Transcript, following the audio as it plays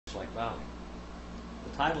Lake Valley.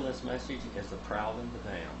 The title of this message is The Proud and the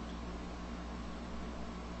Damned.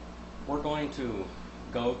 We're going to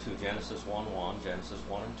go to Genesis 1:1, Genesis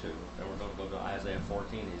 1 and 2. Then we're going to go to Isaiah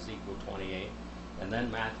 14, Ezekiel 28, and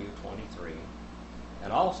then Matthew 23.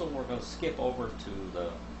 And also we're going to skip over to the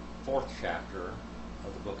 4th chapter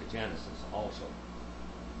of the book of Genesis also.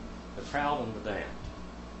 The proud and the damned.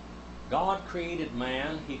 God created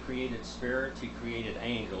man, He created spirits, He created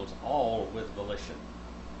angels, all with volition.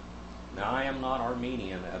 Now, I am not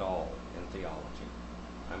Arminian at all in theology.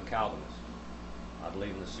 I'm Calvinist. I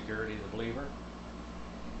believe in the security of the believer,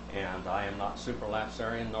 and I am not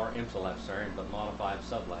supralapsarian nor infralapsarian, but modified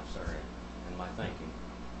sublapsarian in my thinking.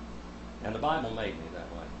 And the Bible made me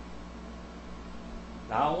that way.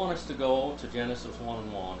 Now, I want us to go to Genesis 1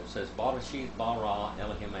 and 1. It says, Barashith bara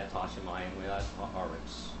Elohim et hashemayim ve'et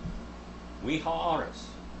haaretz. We haaretz.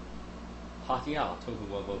 Hatiyah tohu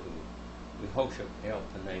vavohu. We hoshab el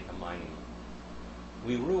panei hamayim.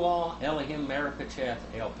 We ruah Elohim meripacheth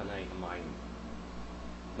el panei hamayim.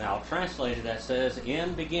 Now, translated, that says,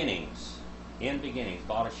 in beginnings. In beginnings.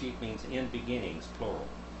 Barashith means in beginnings, plural.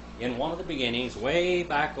 In one of the beginnings, way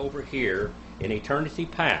back over here, in eternity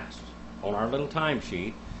past, on our little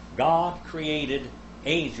timesheet, God created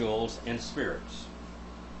angels and spirits.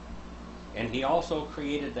 And He also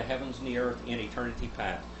created the heavens and the earth in eternity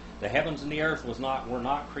past. The heavens and the earth were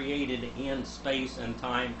not created in space and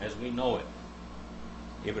time as we know it.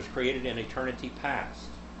 It was created in eternity past.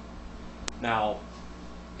 Now,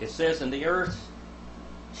 it says, in the earth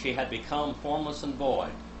she had become formless and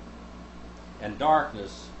void, and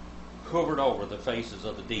darkness hovered over the faces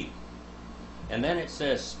of the deep. And then it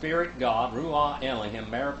says, Spirit God, Ruah Elohim,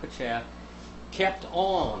 Meripacheth, kept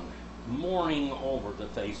on mourning over the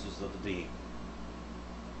faces of the deep,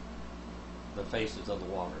 the faces of the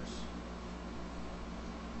waters.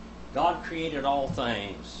 God created all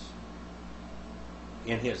things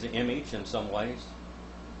in His image in some ways.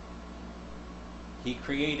 He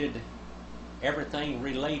created everything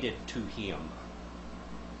related to Him.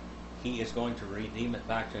 He is going to redeem it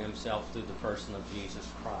back to Himself through the person of Jesus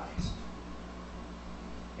Christ.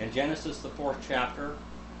 In Genesis, the 4th chapter,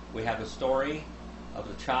 we have a story of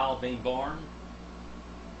the child being born.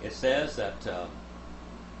 It says that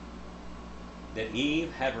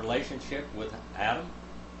Eve had a relationship with Adam,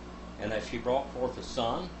 and that she brought forth a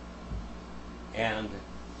son. And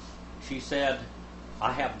she said,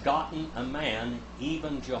 I have gotten a man,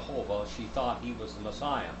 even Jehovah. She thought he was the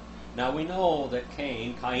Messiah. Now we know that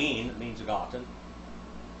Cain means gotten,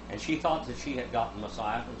 and she thought that she had gotten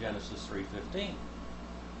Messiah from Genesis 3:15.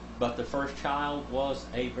 But the first child was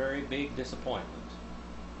a very big disappointment.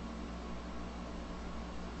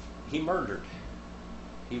 He murdered.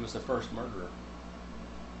 He was the first murderer.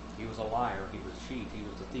 He was a liar. He was a cheat. He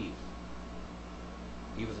was a thief.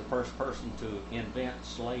 He was the first person to invent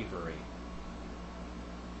slavery.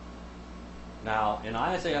 Now, in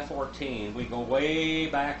Isaiah 14, we go way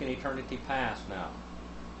back in eternity past now.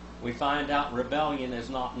 We find out rebellion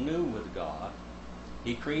is not new with God.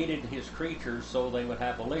 He created His creatures so they would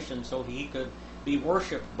have volition, so He could be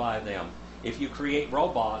worshipped by them. If you create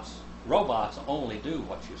robots, robots only do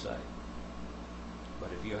what you say. But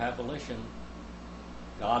if you have volition,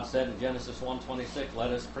 God said in Genesis 1:26,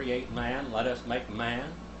 let us create man, let us make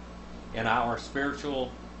man in our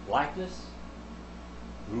spiritual likeness,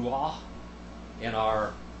 ruah, in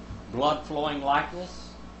our blood-flowing likeness,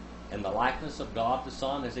 in the likeness of God the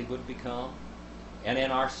Son as He would become, and in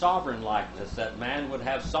our sovereign likeness, that man would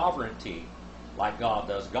have sovereignty like God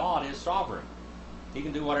does. God is sovereign. He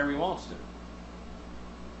can do whatever He wants to.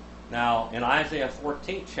 Now, in Isaiah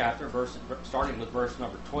 14th chapter, starting with verse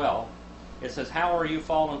number 12, it says, how are you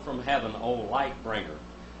fallen from heaven, O light bringer?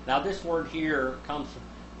 Now, this word here comes,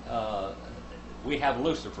 we have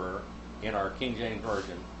Lucifer in our King James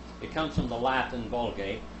Version. It comes from the Latin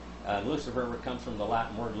Vulgate. Lucifer comes from the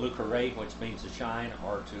Latin word lucere, which means to shine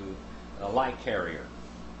or to light carrier.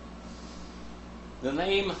 The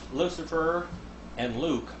name Lucifer and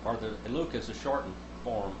Luke, Luke is a shortened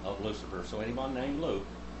form of Lucifer, so anyone named Luke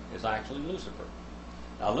is actually Lucifer.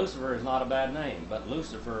 Now, Lucifer is not a bad name, but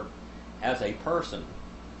Lucifer as a person,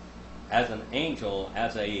 as an angel,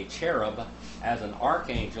 as a cherub, as an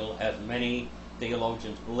archangel, as many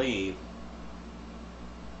theologians believe,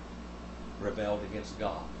 rebelled against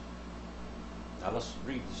God. Now let's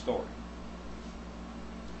read the story.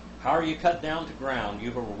 How are you cut down to ground,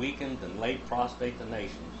 you who were weakened and laid prostrate the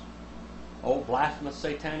nations? O blasphemous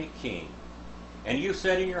satanic king. And you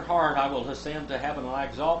said in your heart, I will ascend to heaven, and I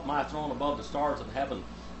exalt my throne above the stars of heaven,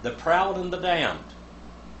 the proud and the damned.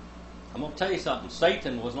 I'm going to tell you something.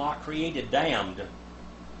 Satan was not created damned.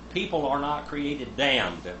 People are not created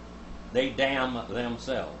damned. They damn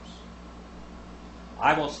themselves.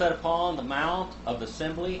 I will set upon the mount of the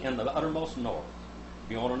assembly in the uttermost north.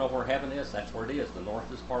 If you want to know where heaven is, that's where it is. The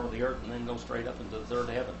north is part of the earth, and then go straight up into the third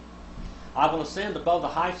heaven. I will ascend above the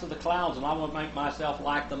heights of the clouds, and I will make myself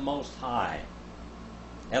like the Most High.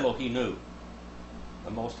 Elohinu,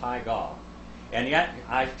 the Most High God. And yet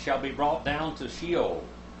I shall be brought down to Sheol,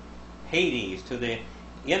 Hades, to the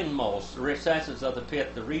inmost recesses of the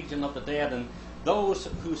pit, the region of the dead, and those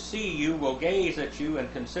who see you will gaze at you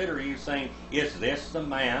and consider you, saying, is this the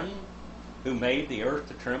man who made the earth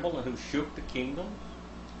to tremble and who shook the kingdoms,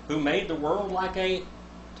 who made the world like a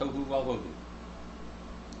tohu wabohu,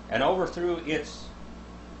 and overthrew its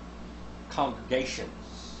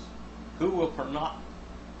congregations, who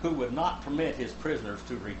would not permit his prisoners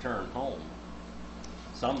to return home?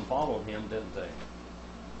 Some followed him, didn't they?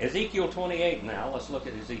 Ezekiel 28 now. Let's look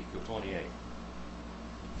at Ezekiel 28.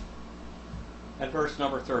 At verse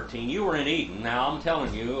number 13. You were in Eden. Now I'm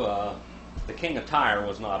telling you, the king of Tyre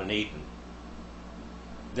was not in Eden.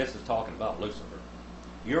 This is talking about Lucifer.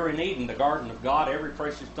 You were in Eden, the garden of God. Every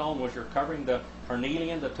precious stone was your covering. The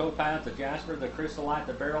carnelian, the topaz, the jasper, the chrysolite,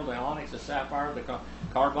 the beryl, the onyx, the sapphire, the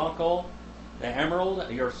carbuncle, the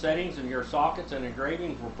emerald. Your settings and your sockets and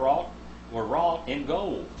engravings were wrought in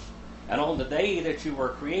gold. And on the day that you were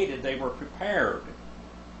created, they were prepared.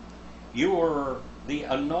 You were the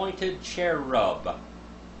anointed cherub.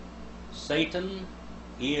 Satan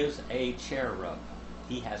is a cherub.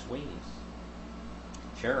 He has wings.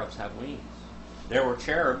 Cherubs have wings. There were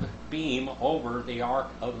cherub beam over the ark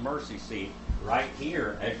of the mercy seat, right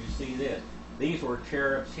here, as you see this. These were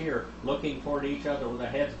cherubs here, looking toward each other with their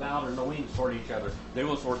heads bowed and the wings toward each other.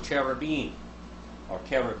 Those were cherubim, or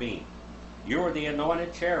cherubim. You are the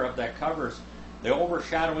anointed cherub that covers the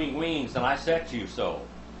overshadowing wings, and I set you so.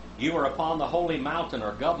 You were upon the holy mountain,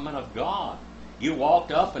 or government of God. You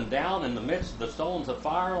walked up and down in the midst of the stones of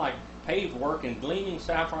fire like paved work and gleaming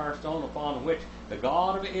sapphire stone, upon which the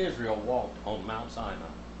God of Israel walked on Mount Sinai.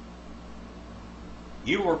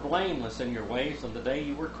 You were blameless in your ways on the day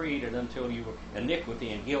you were created, until iniquity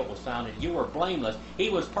and guilt was found in you. You were blameless. He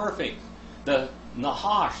was perfect. The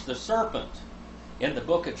Nahash, the serpent, in the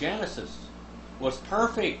book of Genesis, was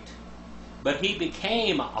perfect, but he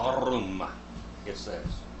became Arum, it says.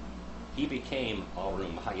 He became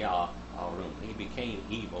Arum, Haya Arum. He became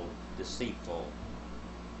evil, deceitful.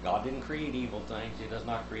 God didn't create evil things. He does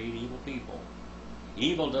not create evil people.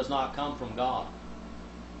 Evil does not come from God.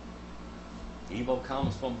 Evil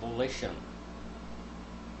comes from volition.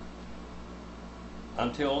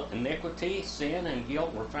 Until iniquity, sin, and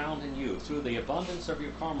guilt were found in you. Through the abundance of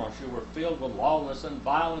your commerce you were filled with lawlessness and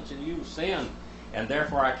violence, and you sinned. And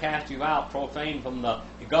therefore I cast you out, profane from the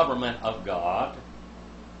government of God.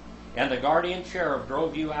 And the guardian cherub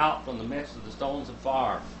drove you out from the midst of the stones of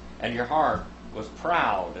fire. And your heart was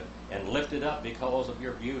proud and lifted up because of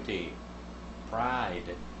your beauty.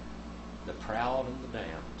 Pride. The proud and the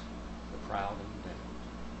damned. The proud and the damned.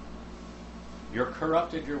 You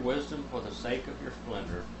corrupted your wisdom for the sake of your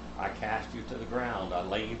splendor. I cast you to the ground. I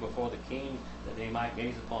lay you before the king, that they might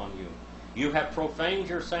gaze upon you. You have profaned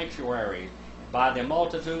your sanctuary by the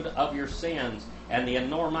multitude of your sins, and the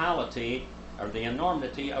enormity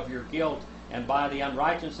of your guilt, and by the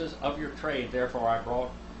unrighteousness of your trade. Therefore I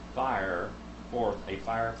brought forth a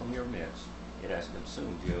fire from your midst. It has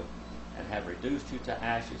consumed you, and have reduced you to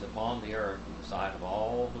ashes upon the earth in the sight of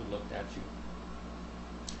all who looked at you.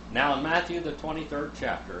 Now in Matthew, the 23rd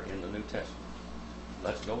chapter in the New Testament.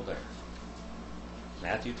 Let's go there.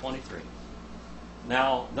 Matthew 23.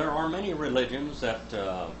 Now, there are many religions that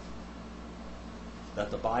the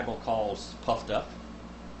Bible calls puffed up.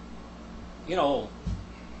 You know,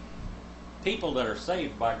 people that are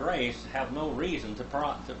saved by grace have no reason to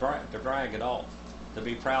brag at all, to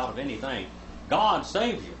be proud of anything. God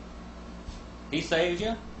saved you. He saved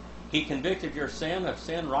you. He convicted your sin of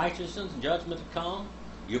sin, righteousness, and judgment to come.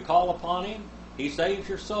 You call upon Him, He saves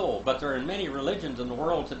your soul. But there are many religions in the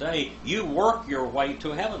world today, you work your way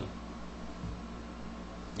to heaven.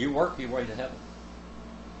 You work your way to heaven.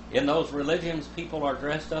 In those religions, people are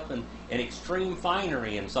dressed up in extreme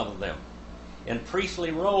finery in some of them, in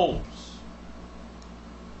priestly robes,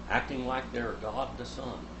 acting like they're God the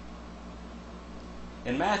Son.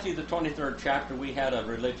 In Matthew, the 23rd chapter, we had a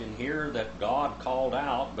religion here that God called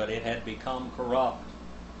out, but it had become corrupt.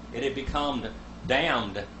 It had become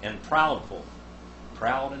damned and proudful.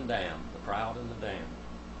 Proud and damned. The proud and the damned.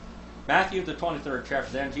 Matthew, the 23rd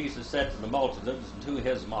chapter, then Jesus said to the multitudes and to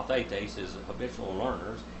his mathetes, his habitual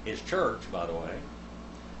learners, his church, by the way,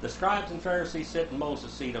 the scribes and Pharisees sit in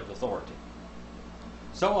Moses' seat of authority.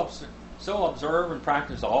 So So observe and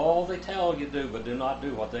practice all they tell you do, but do not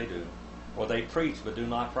do what they do. Or they preach, but do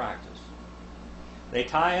not practice. They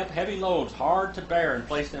tie up heavy loads hard to bear and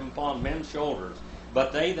place them upon men's shoulders,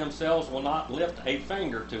 but they themselves will not lift a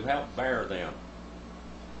finger to help bear them.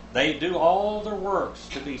 They do all their works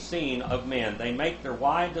to be seen of men. They make their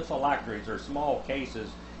wide phylacteries, or small cases,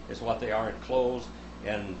 is what they are, enclosed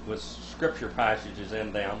and with scripture passages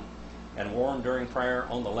in them, and worn during prayer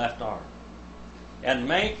on the left arm. And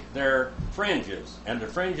make their fringes, and the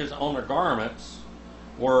fringes on their garments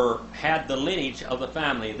had the lineage of the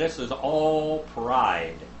family. This is all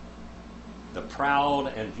pride. The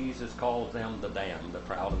proud, and Jesus calls them the damned, the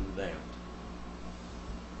proud and the damned.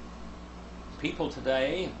 People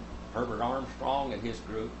today, Herbert Armstrong and his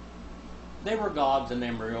group, they were gods in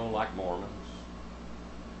embryo like Mormons.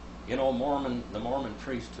 You know, the Mormon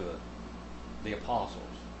priesthood, the apostles,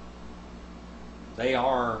 they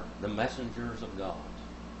are the messengers of God.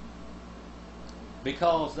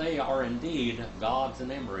 Because they are indeed gods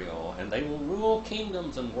in embryo, and they will rule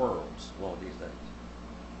kingdoms and worlds one of these days.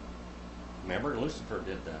 Remember, Lucifer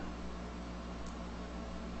did that.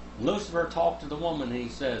 Lucifer talked to the woman, and he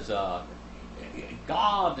says,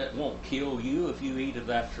 God won't kill you if you eat of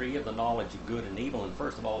that tree of the knowledge of good and evil. And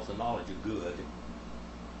first of all, it's the knowledge of good.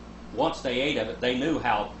 Once they ate of it, they knew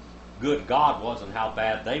how good God was and how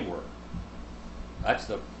bad they were. That's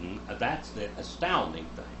the astounding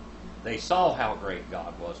thing. They saw how great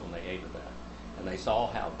God was when they ate of that. And they saw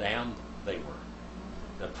how damned they were.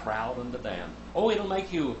 The proud and the damned. Oh,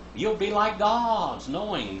 you'll be like gods,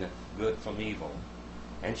 knowing good from evil.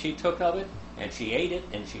 And she took of it, and she ate it,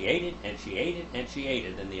 and she ate it, and she ate it, and she ate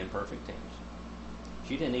it in the imperfect tense.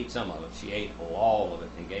 She didn't eat some of it. She ate all of it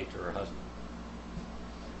and gave to her husband.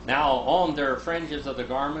 Now, on their fringes of the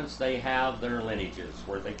garments, they have their lineages,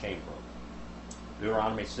 where they came from.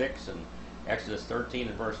 Deuteronomy 6 and Exodus 13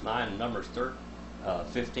 and verse 9 and Numbers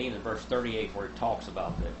 15 and verse 38, where it talks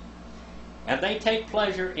about this. And they take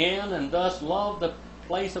pleasure in and thus love the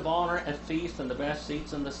place of honor at feasts and the best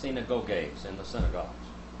seats in the synagogues, in the synagogues.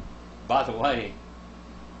 By the way,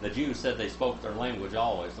 the Jews said they spoke their language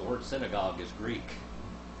always. The word synagogue is Greek.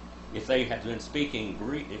 If they had been speaking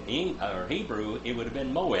Greek or Hebrew, it would have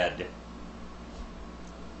been moed,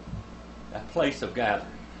 a place of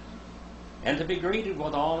gathering. And to be greeted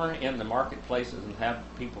with honor in the marketplaces and have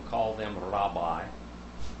people call them rabbi.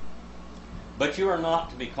 But you are not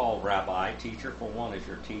to be called rabbi, teacher, for one is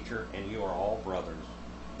your teacher, and you are all brothers.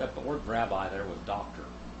 That the word rabbi there was doctor.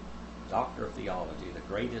 Doctor of theology, the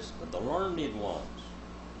greatest of the learned ones.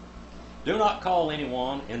 Do not call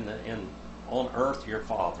anyone on earth your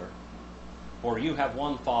father, for you have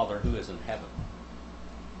one Father who is in heaven.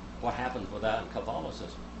 What happens with that in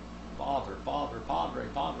Catholicism? Father, Father, Padre,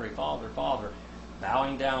 Padre, Father, Father,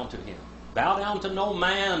 bowing down to him. Bow down to no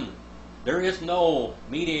man. There is no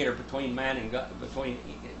mediator between man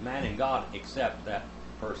and God except that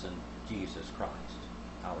person, Jesus Christ,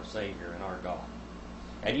 our Savior and our God.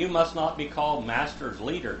 And you must not be called masters,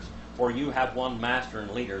 leaders, for you have one master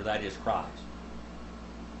and leader, that is Christ.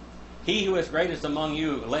 He who is greatest among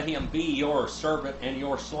you, let him be your servant and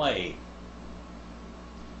your slave.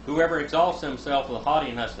 Whoever exalts himself with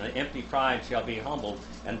haughtiness and empty pride shall be humbled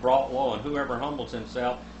and brought low, and whoever humbles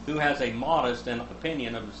himself, who has a modest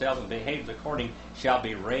opinion of himself and behaves according, shall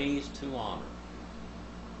be raised to honor.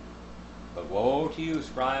 But woe to you,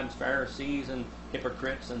 scribes, Pharisees, and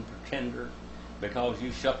hypocrites and pretenders, because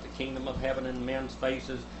you shut the kingdom of heaven in men's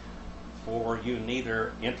faces, for you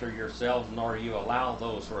neither enter yourselves nor you allow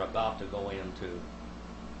those who are about to go into.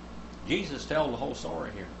 Jesus tells the whole story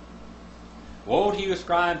here. Woe to you,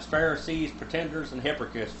 scribes, Pharisees, pretenders, and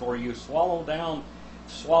hypocrites, for you swallow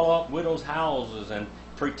up widows' houses and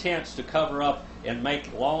pretense to cover up and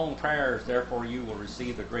make long prayers. Therefore you will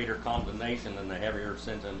receive the greater condemnation and the heavier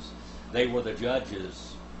sentence. They were the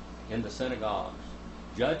judges in the synagogues.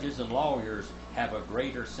 Judges and lawyers have a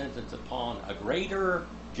greater sentence upon a greater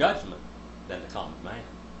judgment than the common man.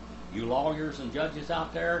 You lawyers and judges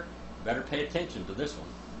out there, better pay attention to this one.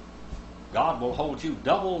 God will hold you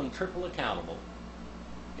double and triple accountable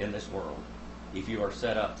in this world if you are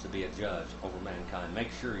set up to be a judge over mankind. Make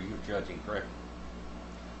sure you're judging correctly.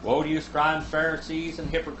 Woe to you, scribes, Pharisees, and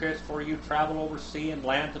hypocrites, for you travel over sea and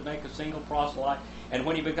land to make a single proselyte, and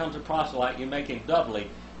when he becomes a proselyte, you make him doubly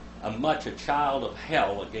much a child of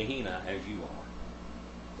hell, a Gehenna, as you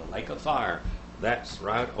are. The lake of fire, that's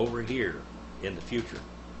right over here in the future.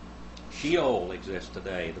 Sheol exists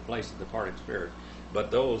today, the place of departed spirits. But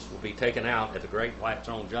those will be taken out at the great white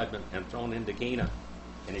throne judgment and thrown into Gehenna.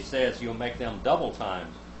 And he says, you'll make them double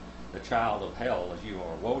times the child of hell as you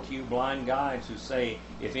are. Woe to you, blind guides, who say,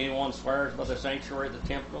 if anyone swears by the sanctuary of the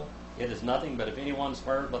temple, It is nothing, but if anyone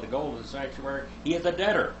swears by the gold of the sanctuary, he is a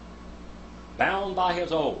debtor, bound by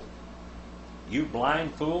his oath. You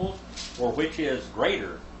blind fools, for which is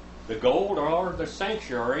greater, the gold or the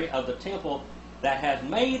sanctuary of the temple that has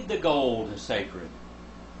made the gold sacred?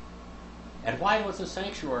 And why was the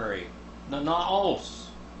sanctuary the naos,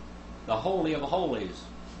 the holy of holies,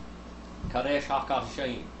 kadesh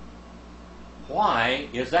hakadashim? Why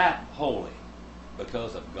is that holy?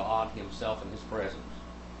 Because of God himself and his presence.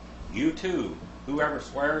 You too, whoever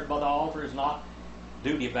swears by the altar is not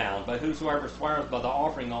duty bound, but whosoever swears by the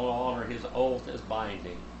offering on the altar, his oath is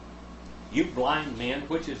binding. You blind men,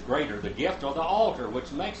 which is greater, the gift or the altar,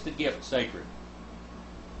 which makes the gift sacred?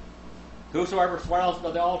 Whosoever swears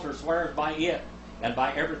by the altar swears by it and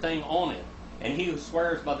by everything on it. And he who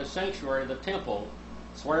swears by the sanctuary of the temple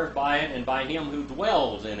swears by it and by him who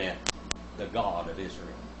dwells in it, the God of Israel.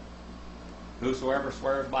 Whosoever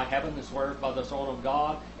swears by heaven swears by the throne of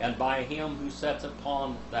God and by him who sits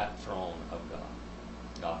upon that throne of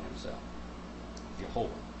God, God himself,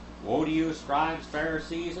 Jehovah. Woe to you, scribes,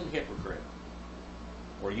 Pharisees, and hypocrites!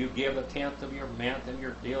 For you give a tenth of your mint and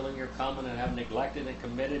your deal and your cumin, and have neglected and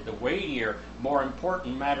committed the weightier, more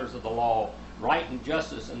important matters of the law, right and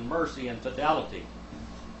justice and mercy and fidelity.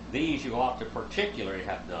 These you ought to particularly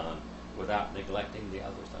have done without neglecting the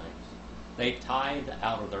other things. They tithe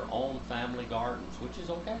out of their own family gardens, which is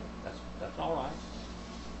okay. That's all right.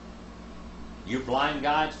 You blind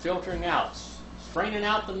guides, filtering out, straining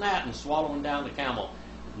out the gnat and swallowing down the camel.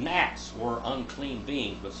 Gnats were unclean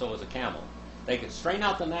beings, but so was a camel. They could strain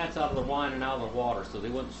out the gnats out of the wine and out of the water so they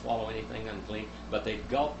wouldn't swallow anything unclean, but they'd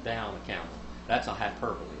gulp down a camel. That's a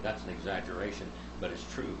hyperbole. That's an exaggeration, but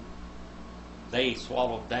it's true. They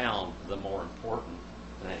swallowed down the more important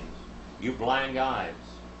things. You blind guides!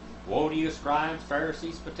 Woe to you, scribes,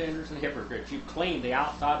 Pharisees, pretenders, and hypocrites! You clean the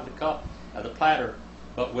outside of the cup of the platter,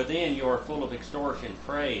 but within you are full of extortion,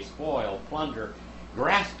 prey, spoil, plunder,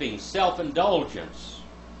 grasping, self-indulgence,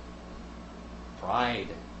 pride,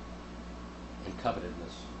 and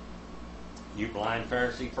covetousness. You blind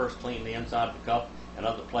Pharisee, first clean the inside of the cup and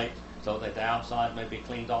of the plate, so that the outside may be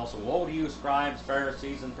cleaned also. Woe to you, scribes,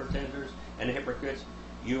 Pharisees, and pretenders, and hypocrites!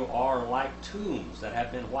 You are like tombs that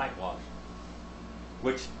have been whitewashed,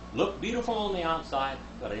 which look beautiful on the outside,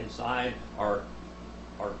 but inside are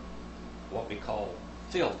what we call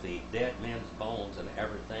filthy, dead men's bones and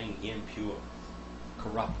everything impure,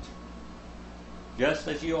 corrupt. Just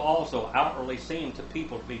as you also outwardly seem to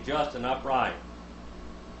people to be just and upright,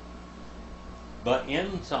 but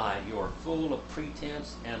inside you are full of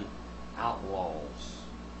pretense and outlaws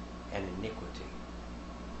and iniquity.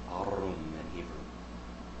 Arum in Hebrew.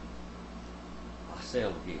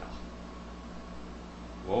 Aselgiah.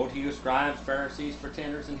 Woe to you, scribes, Pharisees,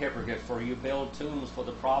 pretenders, and hypocrites, for you build tombs for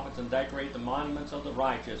the prophets and decorate the monuments of the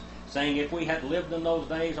righteous, saying, if we had lived in those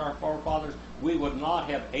days, our forefathers, we would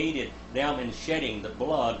not have aided them in shedding the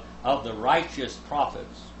blood of the righteous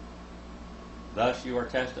prophets. Thus you are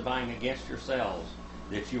testifying against yourselves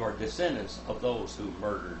that you are descendants of those who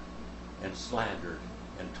murdered and slandered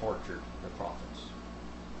and tortured the prophets.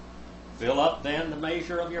 Fill up then the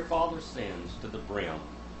measure of your father's sins to the brim,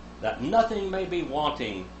 that nothing may be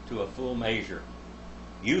wanting to a full measure.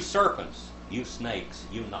 You serpents, you snakes,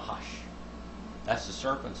 you Nahash. That's the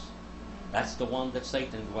serpents. That's the one that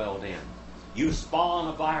Satan dwelled in. You spawn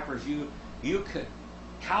of vipers,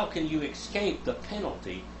 how can you escape the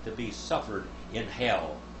penalty to be suffered in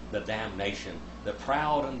hell, the damnation, the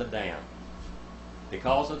proud and the damned?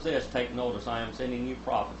 Because of this, take notice, I am sending you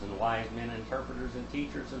prophets and wise men, interpreters and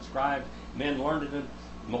teachers and scribes, men learned in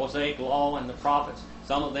Mosaic law and the prophets.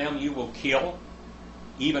 Some of them you will kill,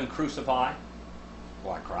 even crucify.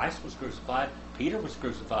 Why, Christ was crucified. Peter was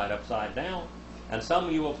crucified upside down. And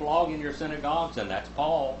some you will flog in your synagogues, and that's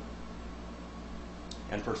Paul.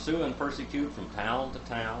 And pursue and persecute from town to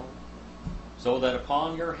town, so that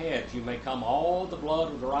upon your heads you may come all the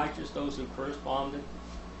blood of the righteous, those who corresponded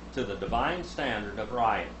to the divine standard of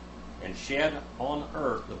right, and shed on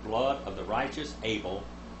earth the blood of the righteous Abel.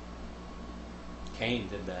 Cain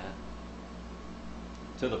did that.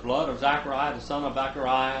 To the blood of Zachariah, the son of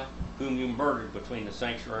Bechariah, whom you murdered between the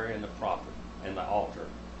sanctuary and the prophet and the altar.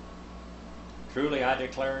 Truly I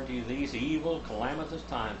declare unto you, these evil, calamitous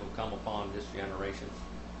times will come upon this generation.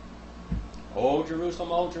 O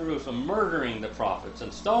Jerusalem, murdering the prophets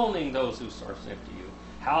and stoning those who are sent to you.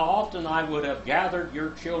 How often I would have gathered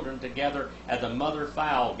your children together as a mother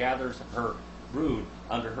fowl gathers her brood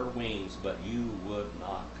under her wings, but you would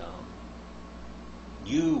not come.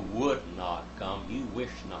 You would not come. You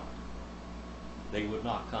wish not. They would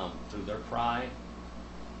not come. Through their pride,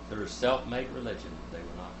 through self-made religion, they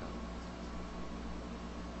would not come.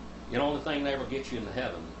 The only thing that ever gets you into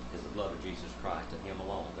heaven is the blood of Jesus Christ and Him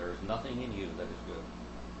alone. There is nothing in you that is good.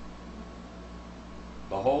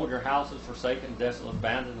 Behold, your house is forsaken, desolate,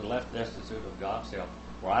 abandoned, and left destitute of God's help.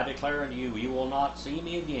 For I declare unto you, you will not see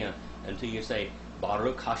me again until you say,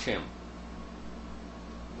 Baruch Hashem.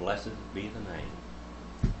 Blessed be the name.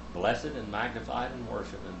 Blessed and magnified and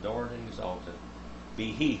worshipped, adored and exalted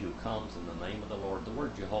be He who comes in the name of the Lord. The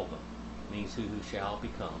word Jehovah means who shall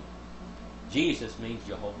become. Jesus means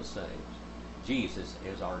Jehovah saves. Jesus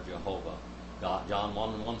is our Jehovah. God, John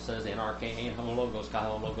 1:1 says, in archein homologos, kai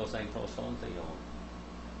homologos ein proston theon.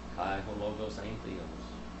 Kai homologos ein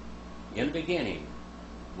theos. In the beginning,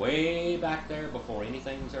 way back there before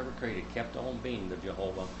anything was ever created, kept on being the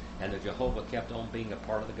Jehovah, and the Jehovah kept on being a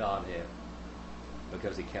part of the Godhead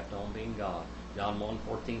because He kept on being God. John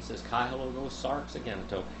 1:14 says, Kai homologos sarx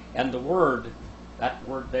agenitos. And the word, that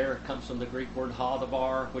word there comes from the Greek word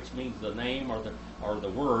hadavar, which means the name or the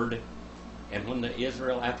word. And when the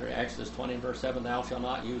Israel, after Exodus 20 verse 7, thou shalt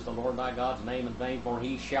not use the Lord thy God's name in vain, for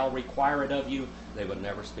He shall require it of you, they would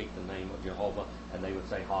never speak the name of Jehovah, and they would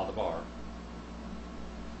say hadavar.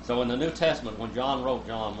 So in the New Testament, when John wrote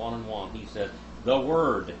John 1:1, he says, the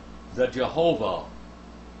Word, the Jehovah,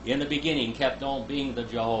 in the beginning kept on being the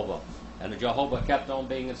Jehovah. And the Jehovah kept on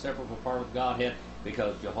being an inseparable part of Godhead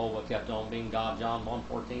because Jehovah kept on being God. John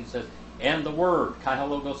 1:14 says, and the Word, Kai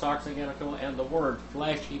hologos sarx agenitos, and the Word,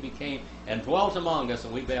 flesh He became, and dwelt among us,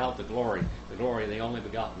 and we beheld the glory of the only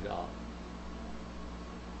begotten God.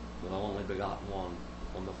 The only begotten one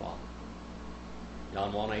from the Father.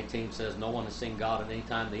 John 1:18 says, no one has seen God at any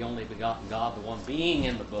time. The only begotten God, the one being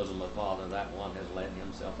in the bosom of the Father, that one has let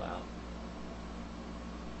Himself out.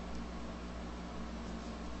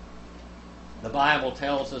 The Bible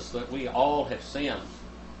tells us that we all have sinned.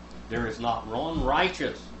 There is not one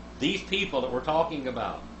righteous. These people that we're talking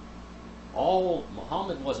about,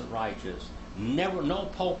 Muhammad wasn't righteous.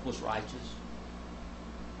 No pope was righteous.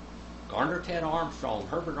 Garner Ted Armstrong,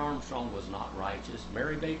 Herbert Armstrong was not righteous.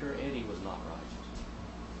 Mary Baker Eddy was not righteous.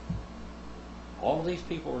 All of these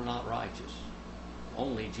people were not righteous.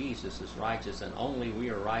 Only Jesus is righteous, and only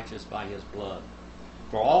we are righteous by His blood.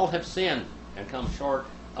 For all have sinned and come short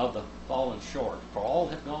of the fallen short. For all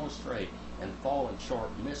have gone astray and fallen short,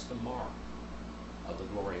 missed the mark of the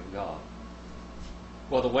glory of God.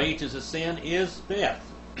 For the wages of sin is death,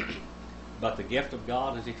 but the gift of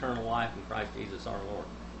God is eternal life in Christ Jesus our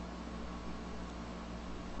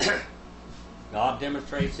Lord. God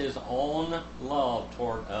demonstrates His own love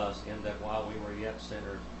toward us in that while we were yet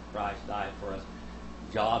sinners, Christ died for us.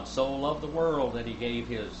 God so loved the world that He gave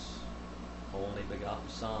His only begotten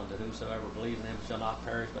Son, that whosoever believes in Him shall not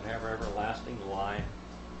perish but have everlasting life.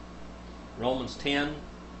 Romans 10:9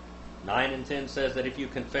 and 10 says that if you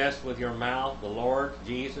confess with your mouth the Lord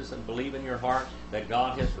Jesus and believe in your heart that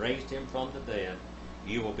God has raised Him from the dead,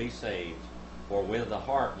 you will be saved. For with the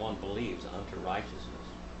heart one believes unto righteousness,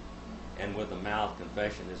 and with the mouth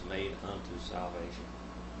confession is made unto salvation.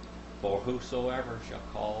 For whosoever shall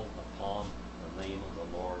call upon the name of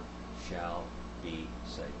the Lord shall be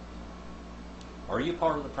saved. Are you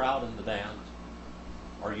part of the proud and the damned?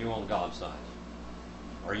 Are you on God's side?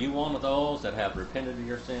 Are you one of those that have repented of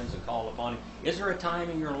your sins and called upon Him? Is there a time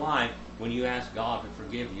in your life when you ask God to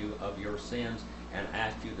forgive you of your sins and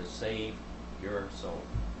ask you to save your soul?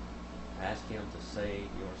 Ask Him to save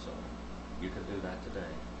your soul. You can do that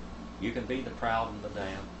today. You can be the proud and the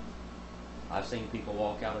damned. I've seen people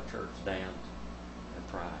walk out of church damned and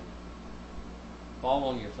proud. Fall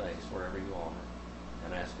on your face wherever you are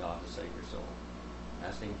and ask God to save your soul.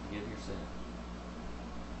 Ask Him to forgive your sins.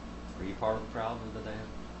 Are you part of the proud and the damned?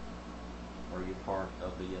 Or are you part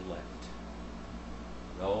of the elect?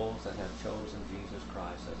 Those that have chosen Jesus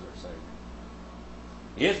Christ as their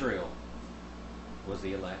Savior. Israel was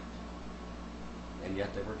the elect, and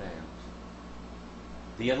yet they were damned.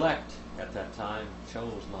 The elect at that time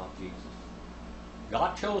chose not Jesus.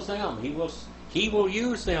 God chose them. He will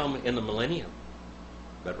use them in the millennium.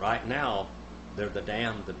 But right now, they're the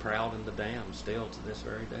damned, the proud, and the damned still to this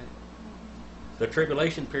very day. The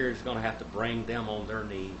tribulation period is going to have to bring them on their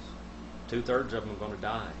knees. 2/3 of them are going to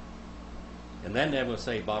die. And then they will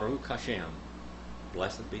say, Baruch Hashem,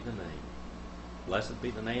 blessed be the name. Blessed be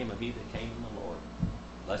the name of He that came in the Lord.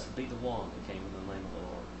 Blessed be the one that came in the name of the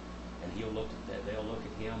Lord. And He'll look at that. They'll look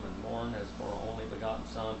at Him and mourn as for an only begotten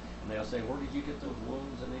Son. And they'll say, where did you get those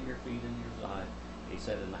wounds and in your feet and your side? He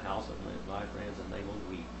said, in the house of my friends, and they will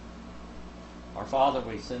weep. Our Father,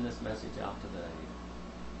 we send this message out today,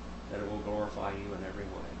 that it will glorify You in every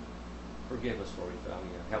way. Forgive us for we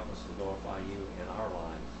failure. Help us to glorify You in our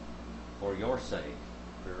lives. For Your sake,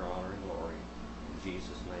 for Your honor and glory. In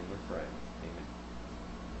Jesus' name we pray. Amen.